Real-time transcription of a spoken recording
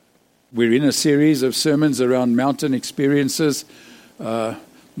We're in a series of sermons around mountain experiences.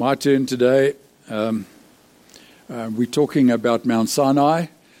 My turn today. We're talking about Mount Sanai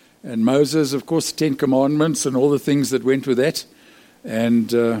and Moses, of course, the Ten Commandments and all the things that went with that.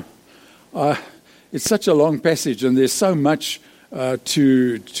 And it's such a long passage, and there's so much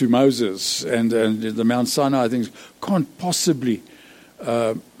to Moses and the Mount Sanai things. Can't possibly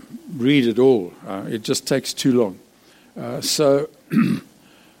read it all. It just takes too long.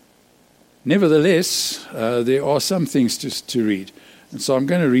 Nevertheless, there are some things to read. And so I'm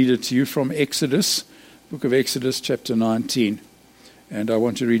going to read it to you from Exodus, book of Exodus, chapter 19. And I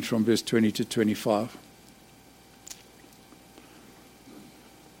want to read from verse 20 to 25.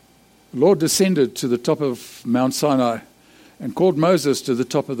 The Lord descended to the top of Mount Sanai and called Moses to the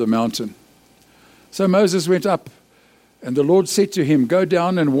top of the mountain. So Moses went up, and the Lord said to him, "Go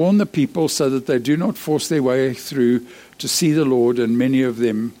down and warn the people so that they do not force their way through to see the Lord, and many of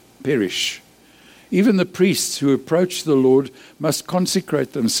them perish. Even the priests who approach the Lord must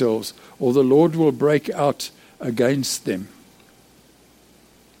consecrate themselves, or the Lord will break out against them."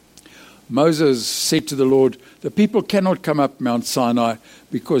 Moses said to the Lord, "The people cannot come up Mount Sinai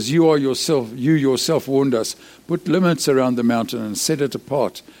because you yourself warned us. Put limits around the mountain and set it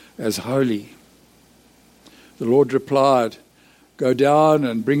apart as holy." The Lord replied, "Go down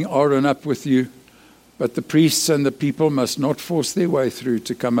and bring Aaron up with you, but the priests and the people must not force their way through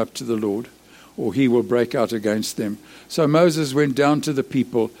to come up to the Lord, or he will break out against them." So Moses went down to the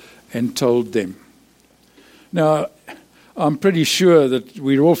people and told them. Now, I'm pretty sure that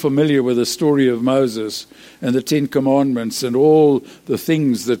we're all familiar with the story of Moses and the Ten Commandments and all the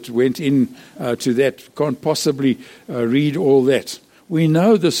things that went in to that. Can't possibly read all that. We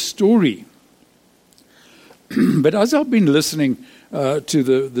know the story. But as I've been listening to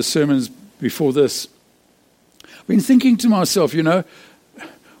the sermons before this, I've been thinking to myself,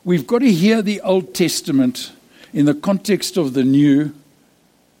 we've got to hear the Old Testament in the context of the New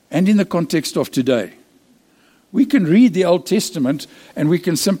and in the context of today. We can read the Old Testament and we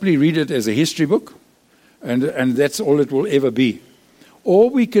can simply read it as a history book, and that's all it will ever be. Or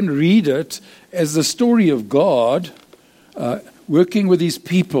we can read it as the story of God working with his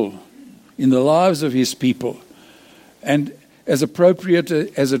people in the lives of his people. And as appropriate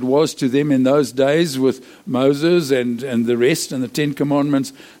as it was to them in those days with Moses and the rest and the Ten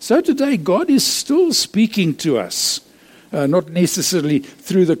Commandments, so today God is still speaking to us. Not necessarily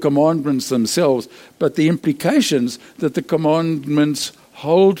through the commandments themselves, but the implications that the commandments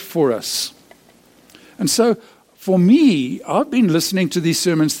hold for us. And so, for me, I've been listening to these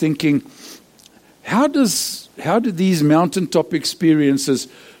sermons thinking, how do these mountaintop experiences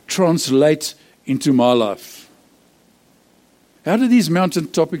translate into my life? How do these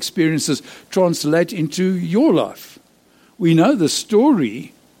mountaintop experiences translate into your life? We know the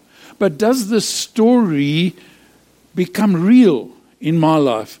story, but does the story become real in my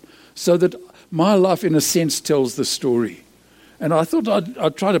life so that my life, in a sense, tells the story? And I thought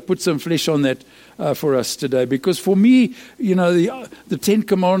I'd try to put some flesh on that for us today, because for me, the Ten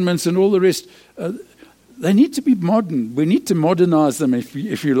Commandments and all the rest, they need to be modern. We need to modernize them, if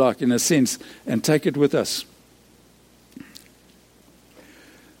you like, in a sense, and take it with us.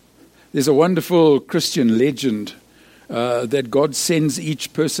 There's a wonderful Christian legend that God sends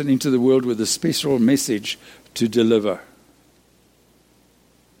each person into the world with a special message to deliver.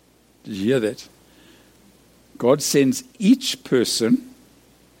 Did you hear that? God sends each person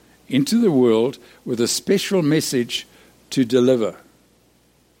into the world with a special message to deliver.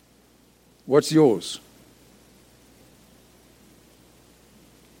 What's yours?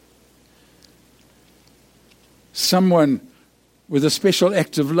 Someone with a special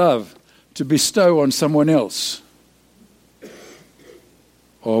act of love to bestow on someone else.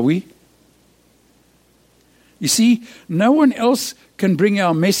 Are we? You see, no one else can bring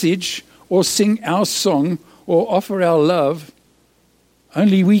our message or sing our song or offer our love.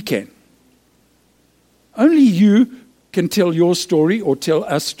 Only we can. Only you can tell your story or tell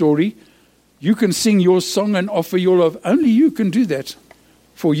a story. You can sing your song and offer your love. Only you can do that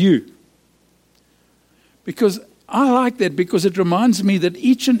for you. Because I like that, because it reminds me that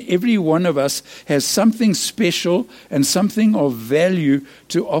each and every one of us has something special and something of value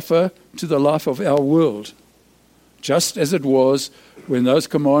to offer to the life of our world, just as it was when those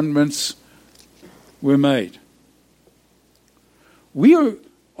commandments were made. We are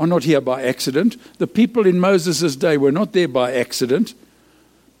not here by accident. The people in Moses' day were not there by accident.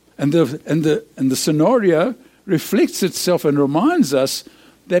 And the scenario reflects itself and reminds us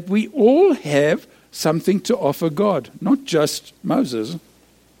that we all have something to offer God, not just Moses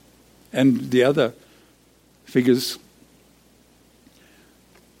and the other figures.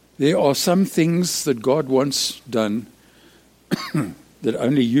 There are some things that God wants done that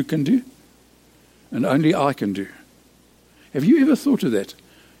only you can do and only I can do. Have you ever thought of that?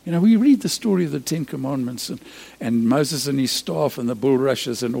 We read the story of the Ten Commandments and Moses and his staff and the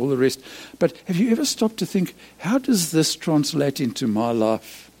bulrushes and all the rest. But have you ever stopped to think, how does this translate into my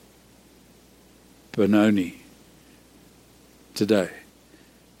life? Benoni, today.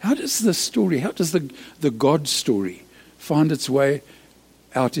 How does the God story find its way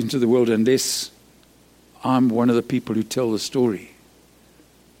out into the world unless I'm one of the people who tell the story?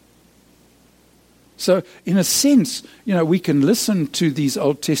 So, in a sense, we can listen to these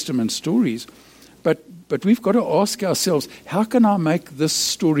Old Testament stories, but we've got to ask ourselves, how can I make this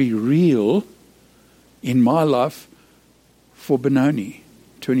story real in my life for Benoni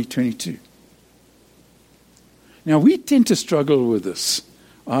 2022? Now, we tend to struggle with this.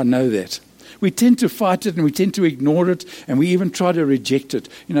 I know that. We tend to fight it and we tend to ignore it and we even try to reject it.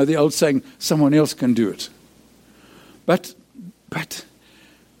 The old saying, someone else can do it. But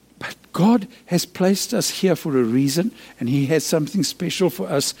God has placed us here for a reason, and He has something special for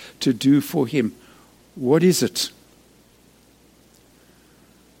us to do for Him. What is it?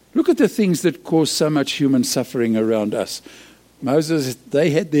 Look at the things that cause so much human suffering around us. Moses,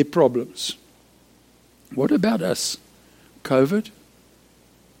 they had their problems. What about us? COVID?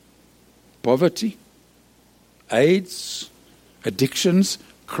 Poverty? AIDS? Addictions?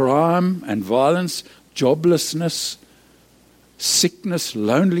 Crime and violence? Joblessness? Sickness,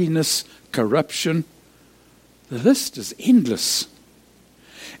 loneliness, corruption. The list is endless.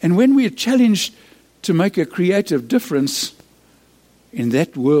 And when we are challenged to make a creative difference in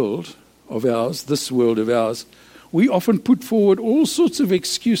that world of ours, this world of ours, we often put forward all sorts of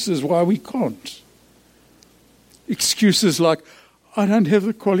excuses why we can't. Excuses like, I don't have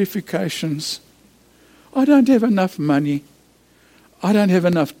the qualifications. I don't have enough money. I don't have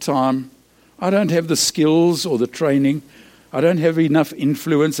enough time. I don't have the skills or the training. I don't have enough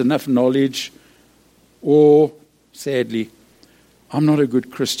influence, enough knowledge, or, sadly, I'm not a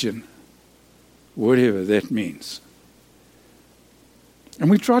good Christian, whatever that means. And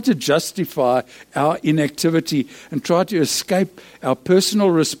we try to justify our inactivity and try to escape our personal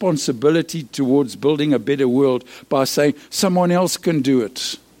responsibility towards building a better world by saying someone else can do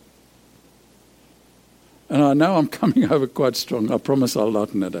it. And I know I'm coming over quite strong. I promise I'll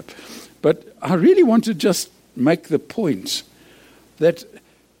lighten it up. But I really want to just make the point that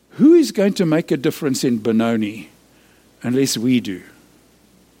who is going to make a difference in Benoni unless we do?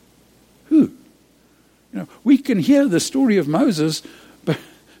 Who? We can hear the story of Moses,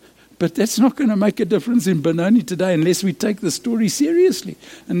 but that's not going to make a difference in Benoni today unless we take the story seriously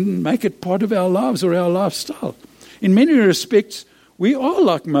and make it part of our lives or our lifestyle. In many respects, we are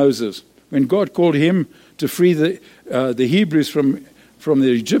like Moses. When God called him to free the Hebrews from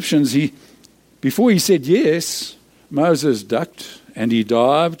the Egyptians, before he said yes, Moses ducked and he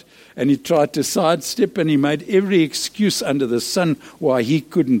dived and he tried to sidestep and he made every excuse under the sun why he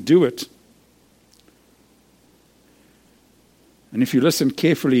couldn't do it. And if you listen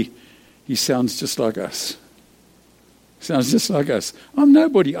carefully, he sounds just like us. Sounds just like us. I'm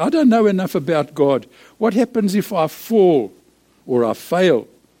nobody. I don't know enough about God. What happens if I fall or I fail?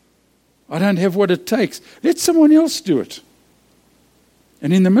 I don't have what it takes. Let someone else do it.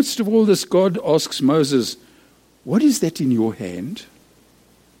 And in the midst of all this, God asks Moses, what is that in your hand?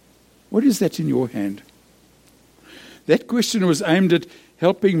 What is that in your hand? That question was aimed at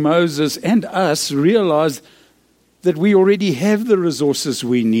helping Moses and us realize that we already have the resources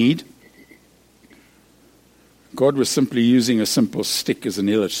we need. God was simply using a simple stick as an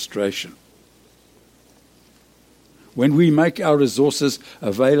illustration. When we make our resources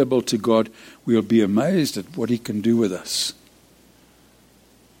available to God, we'll be amazed at what He can do with us.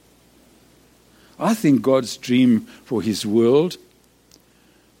 I think God's dream for His world,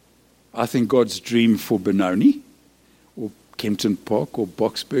 I think God's dream for Benoni, or Kempton Park, or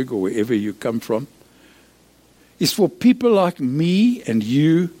Boksburg, or wherever you come from, is for people like me and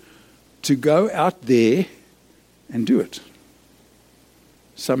you to go out there and do it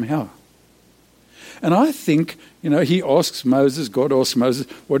somehow. And I think, he asks Moses, God asks Moses,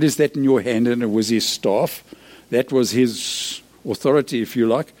 what is that in your hand? And it was his staff. That was his authority, if you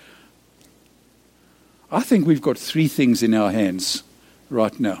like. I think we've got 3 things in our hands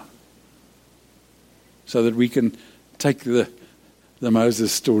right now so that we can take the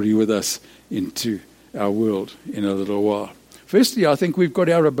Moses story with us into our world in a little while. Firstly, I think we've got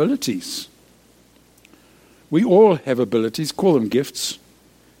our abilities. We all have abilities, call them gifts,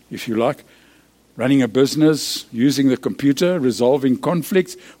 if you like. running a business, using the computer, resolving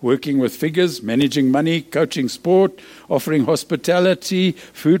conflicts, working with figures, managing money, coaching sport, offering hospitality,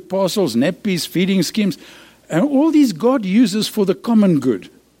 food parcels, nappies, feeding schemes. And all these God uses for the common good.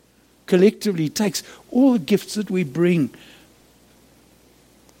 Collectively takes all the gifts that we bring,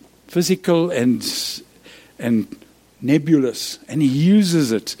 physical and nebulous, and He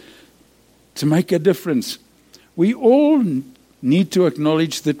uses it to make a difference. We all need to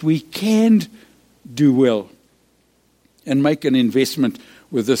acknowledge that we can do well and make an investment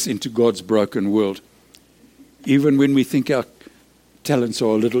with this into God's broken world, even when we think our talents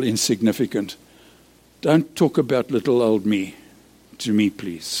are a little insignificant. Don't talk about little old me to me,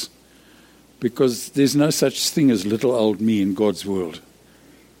 please, because there's no such thing as little old me in God's world.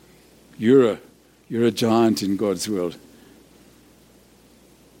 You're a giant in God's world.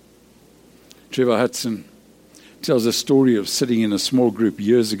 Trevor Hudson tells a story of sitting in a small group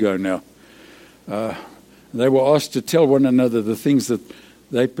years ago now. They were asked to tell one another the things that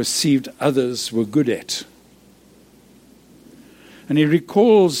they perceived others were good at. And he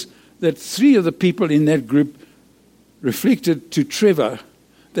recalls that 3 of the people in that group reflected to Trevor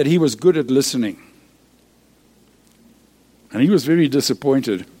that he was good at listening. And he was very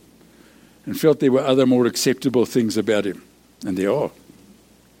disappointed and felt there were other more acceptable things about him. And there are.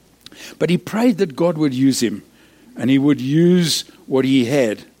 But he prayed that God would use him, and He would use what he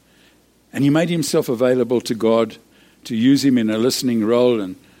had. And he made himself available to God to use him in a listening role,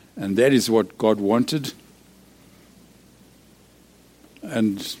 and that is what God wanted.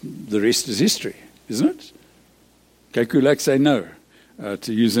 And the rest is history, isn't it? Kakulak say no,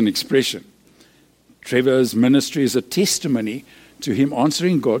 to use an expression. Trevor's ministry is a testimony to him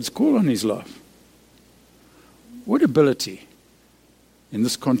answering God's call on his life. What ability, in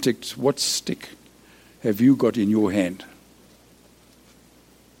this context, what stick have you got in your hand?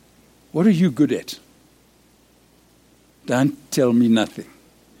 What are you good at? Don't tell me nothing.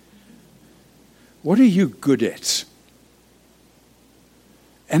 What are you good at?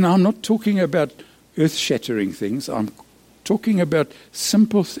 And I'm not talking about earth-shattering things. I'm talking about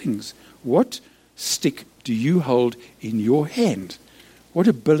simple things. What stick do you hold in your hand? What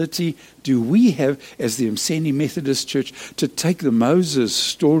ability do we have as the Mseni Methodist Church to take the Moses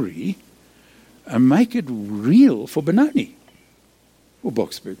story and make it real for Benoni, for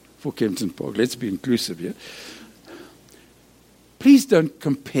Boksburg, for Kempton Park? Let's be inclusive here. Please don't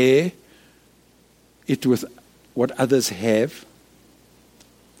compare it with what others have.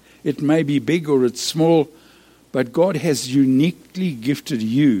 It may be big or it's small, but God has uniquely gifted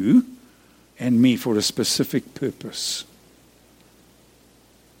you and me for a specific purpose.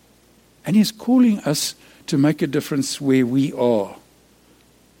 And He's calling us to make a difference where we are.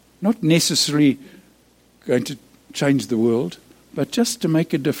 Not necessarily going to change the world, but just to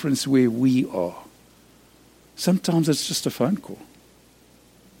make a difference where we are. Sometimes it's just a phone call.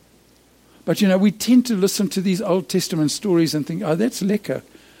 But we tend to listen to these Old Testament stories and think, oh, that's lekker.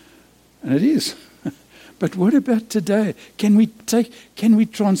 And it is. But what about today? Can we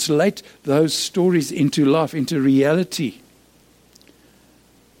translate those stories into life, into reality?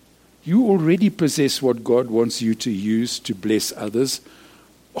 You already possess what God wants you to use to bless others.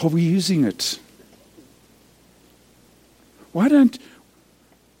 Are we using it? Don't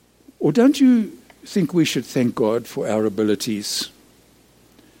you think we should thank God for our abilities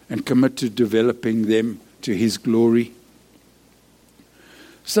and commit to developing them to His glory?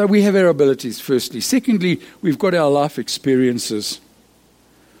 So we have our abilities, firstly. Secondly, we've got our life experiences.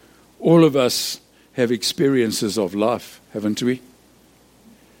 All of us have experiences of life, haven't we?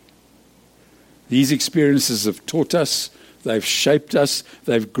 These experiences have taught us, they've shaped us,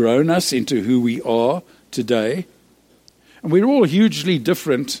 they've grown us into who we are today. And we're all hugely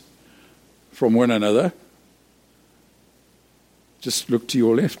different from one another. Just look to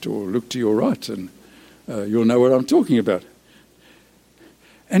your left or look to your right and you'll know what I'm talking about.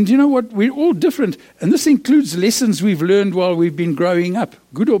 And you know what? We're all different. And this includes lessons we've learned while we've been growing up,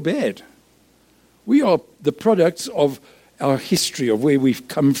 good or bad. We are the products of our history, of where we've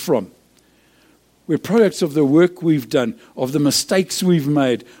come from. We're products of the work we've done, of the mistakes we've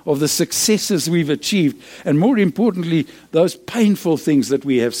made, of the successes we've achieved, and more importantly, those painful things that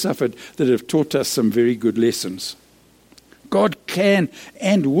we have suffered that have taught us some very good lessons. God can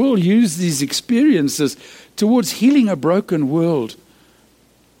and will use these experiences towards healing a broken world.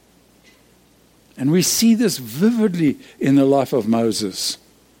 And we see this vividly in the life of Moses.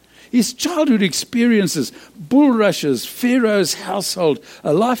 His childhood experiences, bulrushes, Pharaoh's household,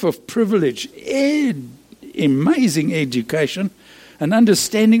 a life of privilege, amazing education, an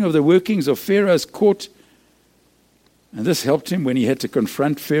understanding of the workings of Pharaoh's court. And this helped him when he had to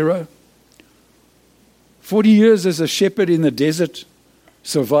confront Pharaoh. 40 years as a shepherd in the desert,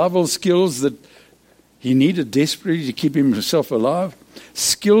 survival skills that he needed desperately to keep himself alive,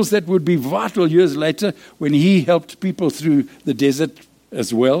 skills that would be vital years later when he helped people through the desert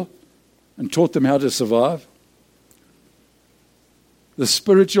as well and taught them how to survive. The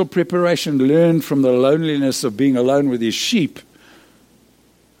spiritual preparation learned from the loneliness of being alone with his sheep,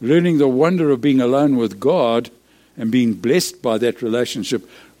 learning the wonder of being alone with God and being blessed by that relationship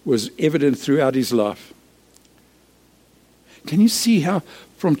was evident throughout his life. Can you see how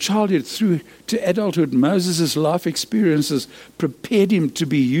from childhood through to adulthood, Moses' life experiences prepared him to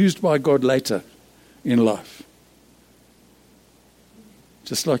be used by God later in life?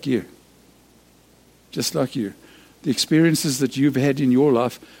 Just like you. Just like you. The experiences that you've had in your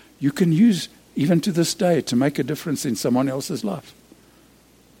life, you can use even to this day to make a difference in someone else's life.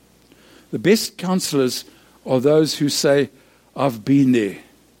 The best counselors are those who say, I've been there.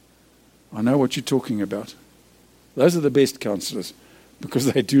 I know what you're talking about. Those are the best counselors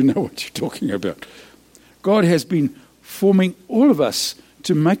because they do know what you're talking about. God has been forming all of us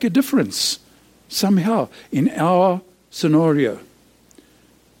to make a difference somehow in our scenario.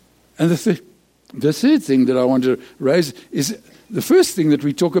 And the third thing that I want to raise is the first thing that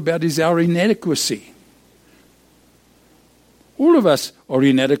we talk about is our inadequacy. All of us are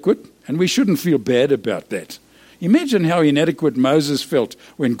inadequate, and we shouldn't feel bad about that. Imagine how inadequate Moses felt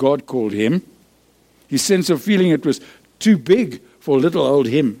when God called him. His sense of feeling it was too big for little old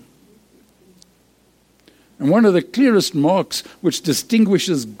him. And one of the clearest marks which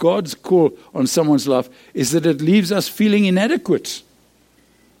distinguishes God's call on someone's life is that it leaves us feeling inadequate.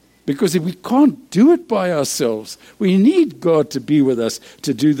 Because if we can't do it by ourselves, we need God to be with us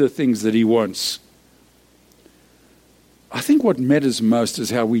to do the things that he wants. I think what matters most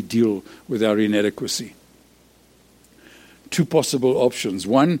is how we deal with our inadequacy. Two possible options.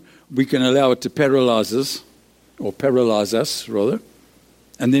 One, we can allow it to paralyze us,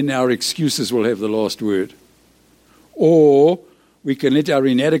 and then our excuses will have the last word. Or we can let our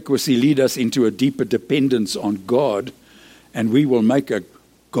inadequacy lead us into a deeper dependence on God, and we will make a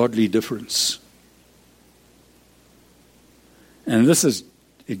godly difference. And this is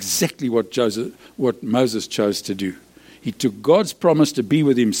exactly what Moses chose to do. He took God's promise to be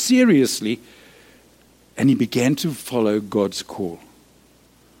with him seriously, and he began to follow God's call.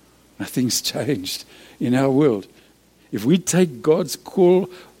 Nothing's changed in our world. If we take God's call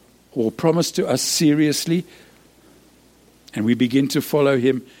or promise to us seriously, and we begin to follow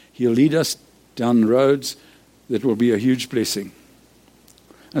him, he'll lead us down roads that will be a huge blessing.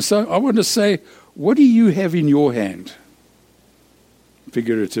 And so I want to say, what do you have in your hand?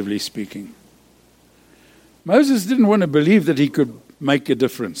 Figuratively speaking. Moses didn't want to believe that he could make a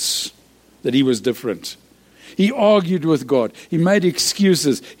difference, that he was different. He argued with God. He made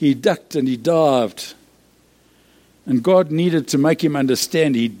excuses. He ducked and he dived. And God needed to make him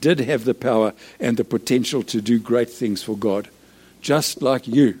understand he did have the power and the potential to do great things for God. Just like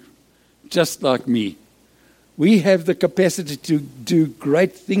you, just like me. We have the capacity to do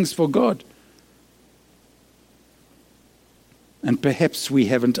great things for God. And perhaps we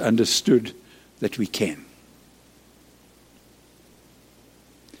haven't understood that we can.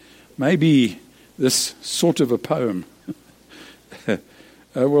 Maybe this sort of a poem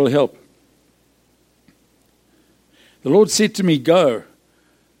will help. The Lord said to me, go.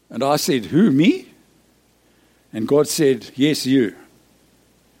 And I said, who, me? And God said, yes, you.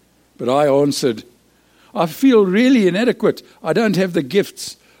 But I answered, I feel really inadequate. I don't have the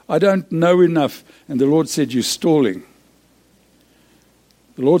gifts. I don't know enough. And the Lord said, you're stalling.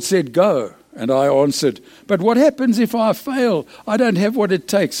 The Lord said, go. And I answered, but what happens if I fail? I don't have what it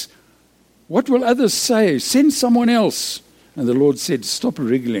takes. What will others say? Send someone else. And the Lord said, stop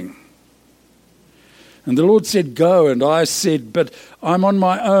wriggling. And the Lord said, go. And I said, but I'm on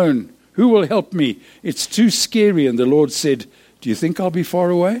my own. Who will help me? It's too scary. And the Lord said, do you think I'll be far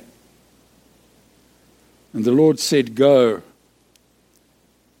away? And the Lord said, go.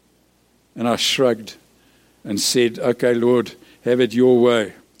 And I shrugged and said, okay, Lord, have it your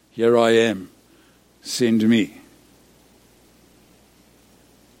way. Here I am. Send me.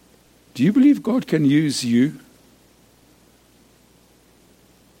 Do you believe God can use you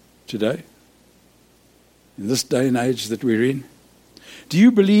today? In this day and age that we're in? Do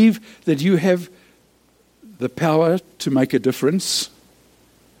you believe that you have the power to make a difference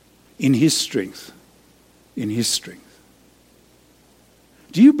in His strength? In His strength.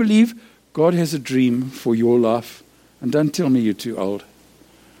 Do you believe God has a dream for your life? And don't tell me you're too old.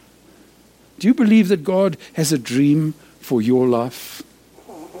 Do you believe that God has a dream for your life?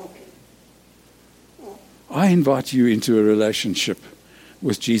 I invite you into a relationship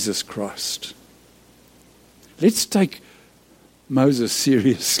with Jesus Christ. Let's take Moses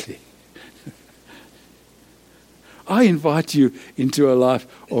seriously. I invite you into a life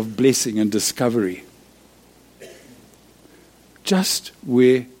of blessing and discovery. Just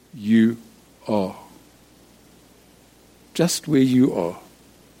where you are. Just where you are.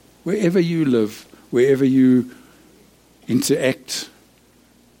 Wherever you live, wherever you interact,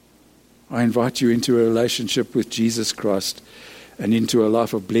 I invite you into a relationship with Jesus Christ and into a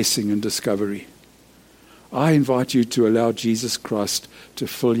life of blessing and discovery. I invite you to allow Jesus Christ to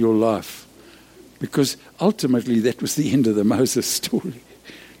fill your life, because ultimately that was the end of the Moses story.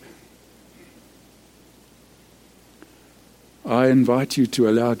 I invite you to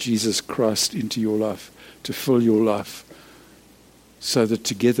allow Jesus Christ into your life, to fill your life, so that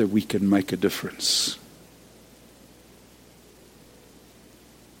together we can make a difference.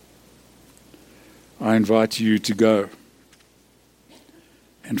 I invite you to go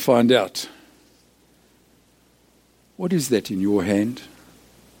and find out, what is that in your hand?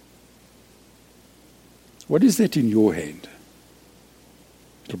 What is that in your hand?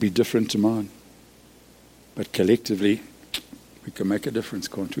 It'll be different to mine. But collectively, we can make a difference,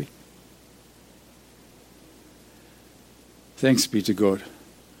 can't we? Thanks be to God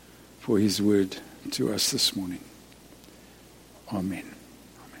for his word to us this morning. Amen.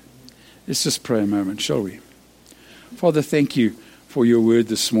 Amen. Let's just pray a moment, shall we? Father, thank you for your word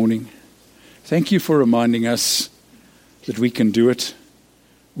this morning. Thank you for reminding us that we can do it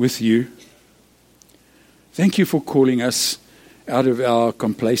with you. Thank you for calling us out of our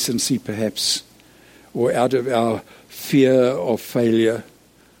complacency, perhaps, or out of our fear of failure,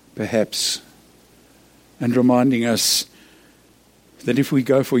 perhaps, and reminding us that if we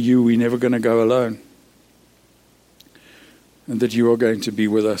go for you, we're never going to go alone, and that you are going to be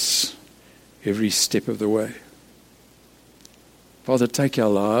with us every step of the way. Father, take our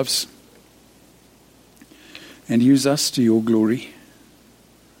lives and use us to your glory.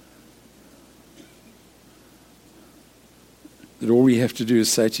 That all we have to do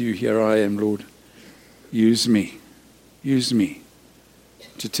is say to you, here I am, Lord. Use me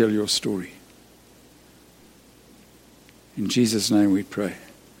to tell your story. In Jesus' name we pray.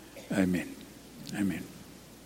 Amen. Amen.